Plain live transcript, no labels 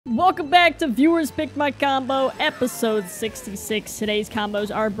Welcome back to Viewers Pick My Combo, episode 66. Today's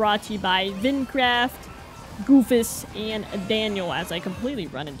combos are brought to you by Vincraft, Goofus, and Daniel, as I completely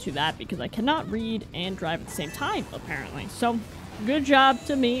run into that because I cannot read and drive at the same time, apparently. So, good job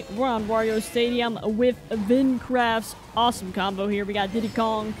to me. We're on Wario Stadium with Vincraft's awesome combo here. We got Diddy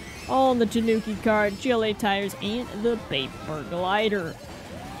Kong on the Tanuki card, GLA tires, and the paper glider.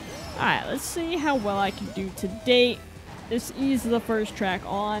 Alright, let's see how well I can do today. This is the first track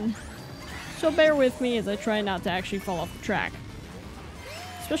on, so bear with me as I try not to actually fall off the track.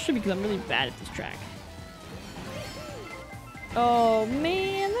 Especially because I'm really bad at this track. Oh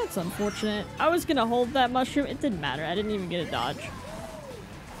man, that's unfortunate. I was gonna hold that mushroom. It didn't matter. I didn't even get a dodge.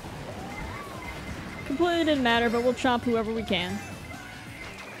 Completely didn't matter, but we'll chomp whoever we can.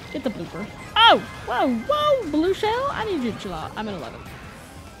 Get the blooper. Oh! Whoa! Whoa! Blue shell? I need you to chill out. I'm at 11.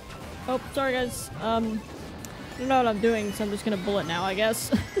 Oh, sorry guys. I don't know what I'm doing, so I'm just gonna bullet now, I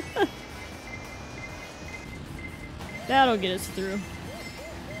guess. That'll get us through.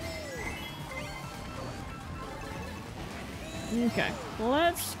 Okay,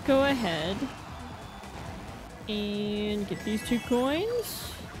 let's go ahead and get these 2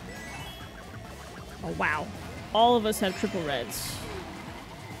 coins. Oh wow, all of us have triple reds.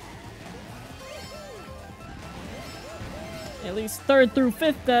 At least 3rd through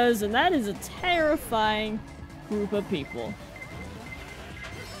 5th does, and that is a terrifying group of people.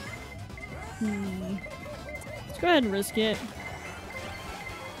 Let's go ahead and risk it.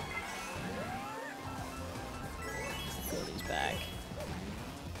 Let's throw these back.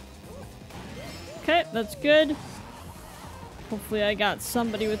 Okay, that's good. Hopefully I got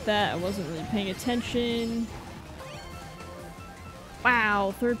somebody with that. I wasn't really paying attention.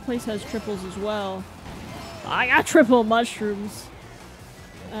 Wow, 3rd place has triples as well. I got triple mushrooms.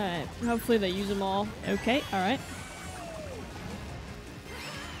 Alright, hopefully they use them all. Okay, alright.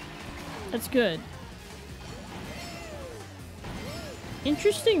 That's good.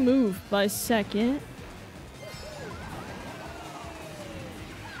 Interesting move by 2nd.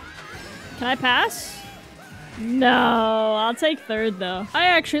 Can I pass? No, I'll take 3rd though. I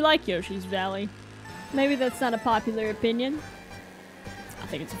actually like Yoshi's Valley. Maybe that's not a popular opinion. I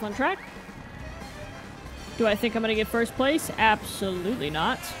think it's a fun track. Do I think I'm gonna get 1st place? Absolutely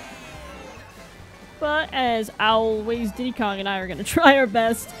not. But as always, Diddy Kong and I are gonna try our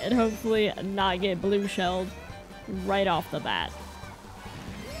best and hopefully not get blue shelled right off the bat.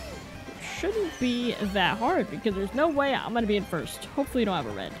 It shouldn't be that hard because there's no way I'm gonna be in 1st. Hopefully you don't have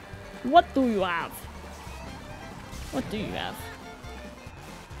a red. What do you have? What do you have?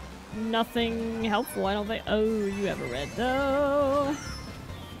 Nothing helpful, I don't think. Oh, you have a red though.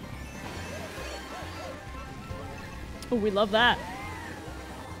 Oh, we love that.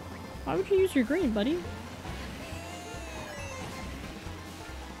 Why would you use your green, buddy?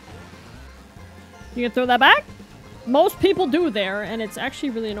 You gonna throw that back? Most people do there, and it's actually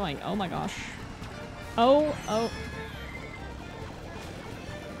really annoying. Oh my gosh. Oh, oh.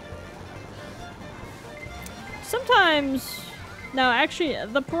 Sometimes... No, actually,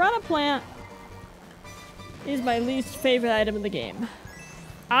 the piranha plant is my least favorite item in the game.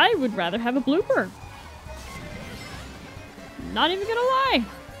 I would rather have a blooper. Not even gonna lie.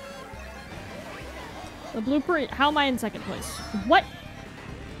 The blooper, how am I in 2nd place? What?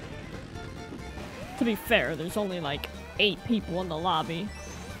 To be fair, there's only like 8 people in the lobby.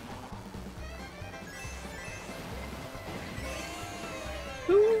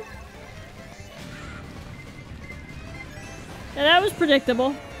 Who? Yeah, that was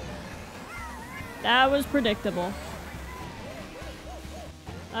predictable. That was predictable.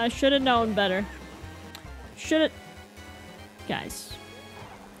 I should have known better. Should have... Guys.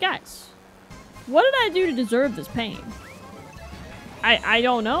 Guys. What did I do to deserve this pain? I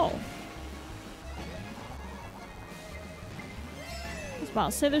don't know. I was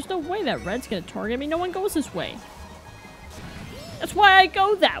about to say, there's no way that red's gonna target me. No one goes this way. That's why I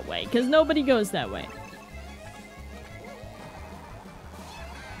go that way, because nobody goes that way.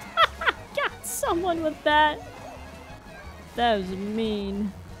 Got someone with that. That was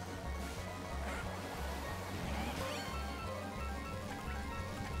mean.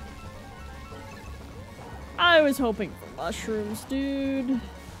 I was hoping for mushrooms, dude.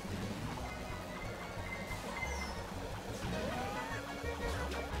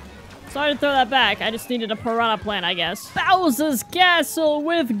 Sorry to throw that back. I just needed a piranha plant, I guess. Bowser's Castle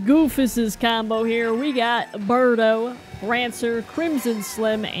with Goofus's combo here. We got Birdo, Prancer, Crimson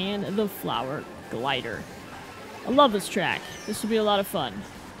Slim, and the Flower Glider. I love this track. This will be a lot of fun.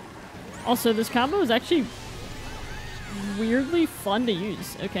 Also, this combo is actually weirdly fun to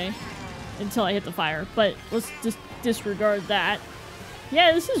use. Okay. Until I hit the fire, but let's just disregard that.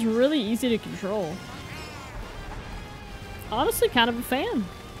 Yeah, this is really easy to control. Honestly, kind of a fan.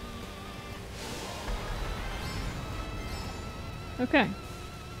 Okay.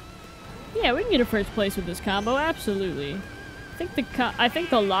 Yeah, we can get a first place with this combo, absolutely. I think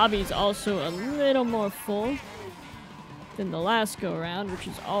the lobby's also a little more full than the last go around, which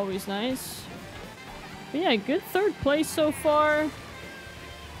is always nice. But yeah, good third place so far.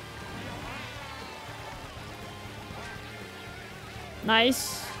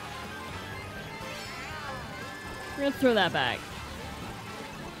 Nice. We're gonna throw that back.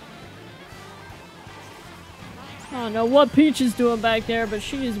 I don't know what Peach is doing back there, but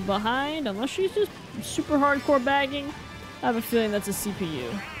she is behind, unless she's just super hardcore bagging. I have a feeling that's a CPU.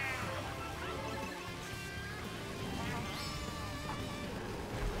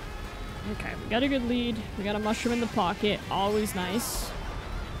 Okay, we got a good lead. We got a mushroom in the pocket. Always nice.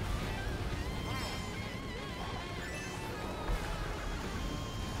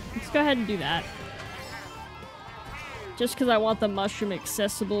 Let's go ahead and do that. Just because I want the mushroom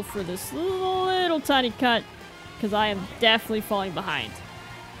accessible for this little tiny cut. Because I am definitely falling behind.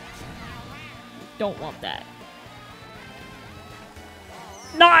 Don't want that.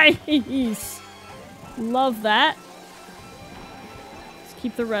 Nice! Love that. Let's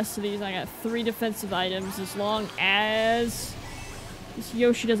keep the rest of these. I got 3 defensive items. As long as this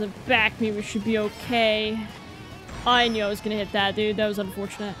Yoshi doesn't back me, we should be okay. I knew I was gonna hit that, dude. That was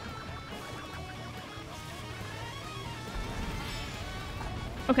unfortunate.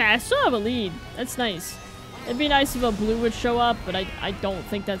 Okay, I still have a lead. That's nice. It'd be nice if a blue would show up, but I don't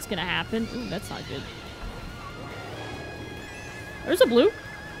think that's gonna happen. Ooh, that's not good. There's a blue.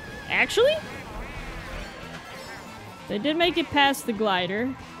 Actually? They did make it past the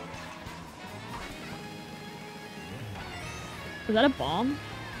glider. Was that a bomb?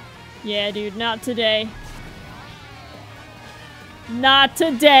 Yeah, dude, not today. Not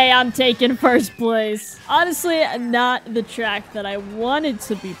today, I'm taking first place. Honestly, not the track that I wanted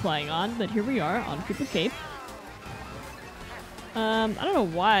to be playing on, but here we are on Cooper Cape. I don't know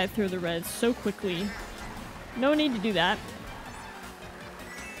why I threw the reds so quickly. No need to do that.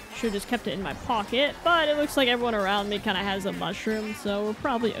 Should've just kept it in my pocket, but it looks like everyone around me kind of has a mushroom, so we're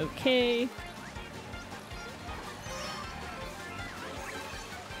probably okay.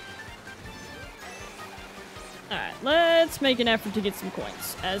 Alright, let's make an effort to get some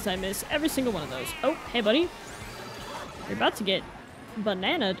coins, as I miss every single one of those. Oh, hey buddy. You're about to get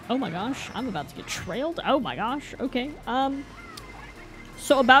bananaed. Oh my gosh, I'm about to get trailed. Oh my gosh, okay.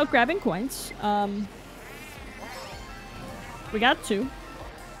 So about grabbing coins, we got 2.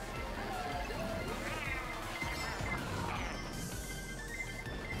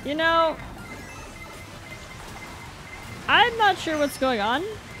 You know, I'm not sure what's going on.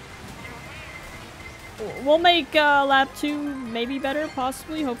 We'll make lap 2 maybe better,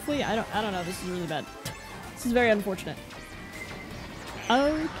 possibly, hopefully. I don't know. This is really bad. This is very unfortunate.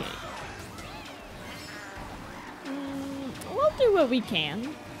 Okay. We'll do what we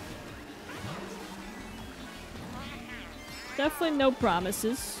can. Definitely no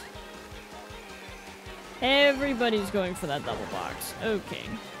promises. Everybody's going for that double box. Okay.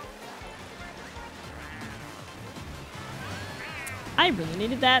 I really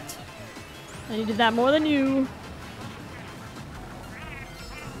needed that. I needed that more than you.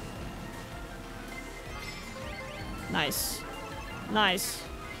 Nice. Nice.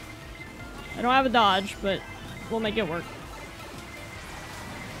 I don't have a dodge, but we'll make it work.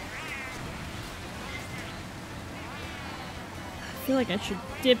 I feel like I should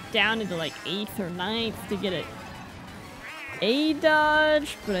dip down into like 8th or 9th to get a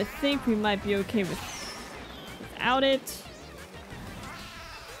dodge, but I think we might be okay without it.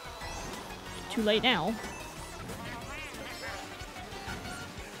 Too late now.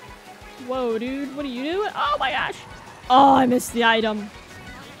 Whoa, dude. What are you doing? Oh my gosh. Oh, I missed the item.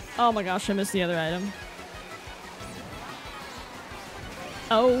 Oh my gosh, I missed the other item.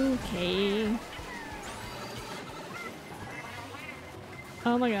 Okay.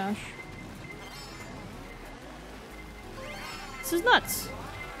 Oh my gosh. This is nuts.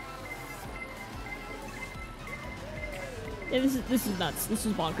 Yeah, this is nuts. This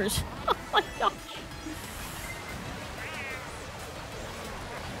is bonkers. Oh my gosh.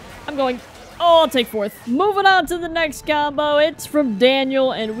 I'm going. Oh, I'll take 4th. Moving on to the next combo. It's from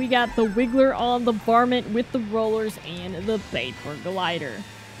Daniel, and we got the Wiggler on the varmint with the rollers and the paper glider.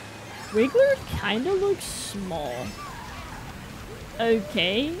 Wiggler kind of looks small.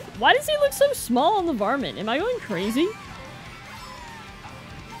 Okay. Why does he look so small on the varmint? Am I going crazy?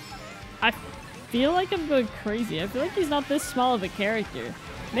 I feel like I'm going crazy. I feel like he's not this small of a character.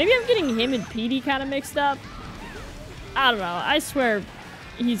 Maybe I'm getting him and Petey kind of mixed up. I don't know. I swear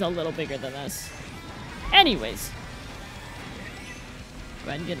he's a little bigger than this. Anyways. Go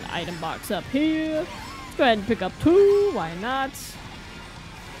ahead and get an item box up here. Let's go ahead and pick up 2. Why not?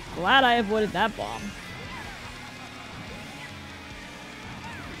 Glad I avoided that bomb.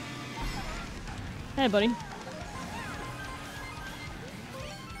 Hey, buddy.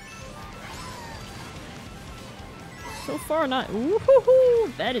 So far, not.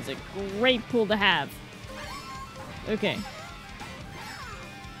 Woohoo! That is a great pool to have. Okay.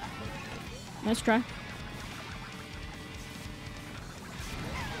 Nice try.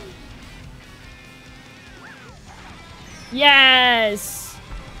 Yes!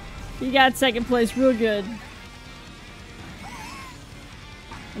 You got second place real good.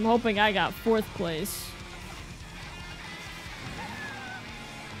 I'm hoping I got 4th place.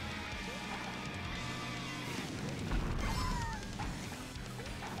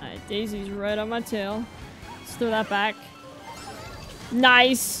 Alright, Daisy's right on my tail. Let's throw that back.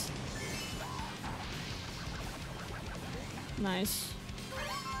 Nice! Nice.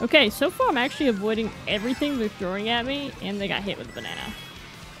 Okay, so far I'm actually avoiding everything they're throwing at me, and they got hit with a banana.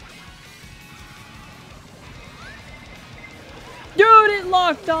 Dude, it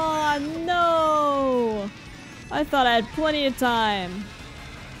locked on! No! I thought I had plenty of time.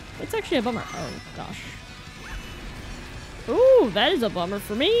 That's actually a bummer. Oh, gosh. Ooh, that is a bummer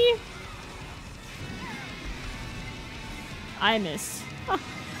for me. I miss.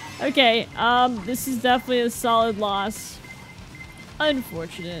 Okay, this is definitely a solid loss.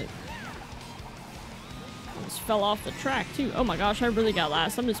 Unfortunate. Almost fell off the track, too. Oh my gosh, I really got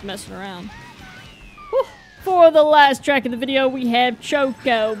last. I'm just messing around. Whew. For the last track of the video, we have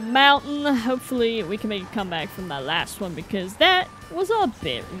Choco Mountain. Hopefully, we can make a comeback from that last one because that was a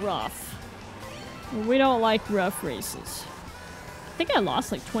bit rough. We don't like rough races. I think I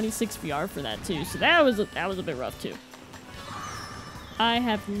lost like 26 VR for that too, so that was a bit rough too. I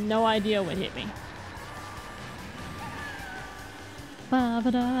have no idea what hit me.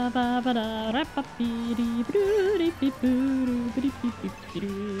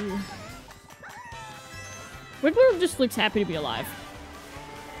 Wiggler just looks happy to be alive.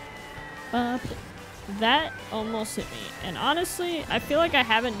 That almost hit me. And honestly, I feel like I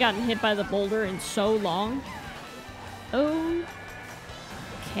haven't gotten hit by the boulder in so long. Okay.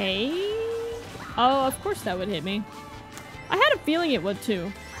 Oh, of course that would hit me. I had a feeling it would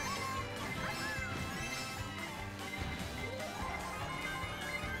too.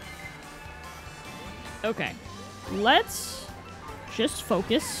 Okay. Let's just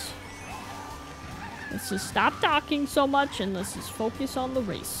focus. Let's just stop talking so much and let's just focus on the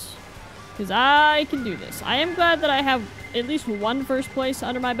race. Because I can do this. I am glad that I have at least 1 first place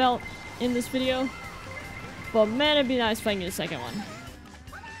under my belt in this video. But man, it'd be nice if I can get a second one.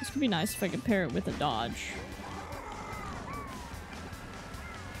 This could be nice if I could pair it with a dodge.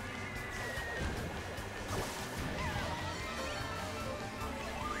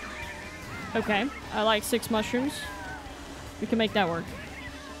 Okay, I like 6 mushrooms. We can make that work.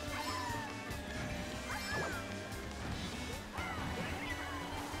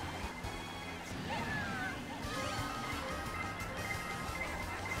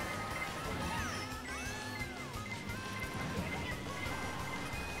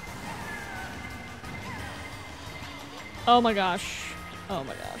 Oh my gosh. Oh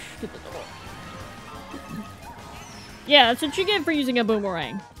my gosh. Get the door. Yeah, that's what you get for using a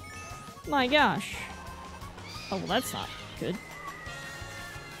boomerang. My gosh. Oh, well, that's not good.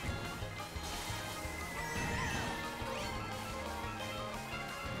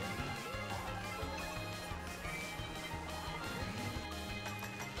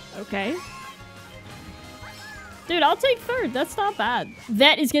 Okay. Dude, I'll take 3rd. That's not bad.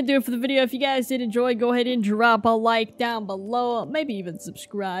 That is gonna do it for the video. If you guys did enjoy, go ahead and drop a like down below. Maybe even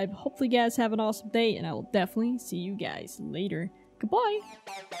subscribe. Hopefully you guys have an awesome day, and I will definitely see you guys later. Goodbye.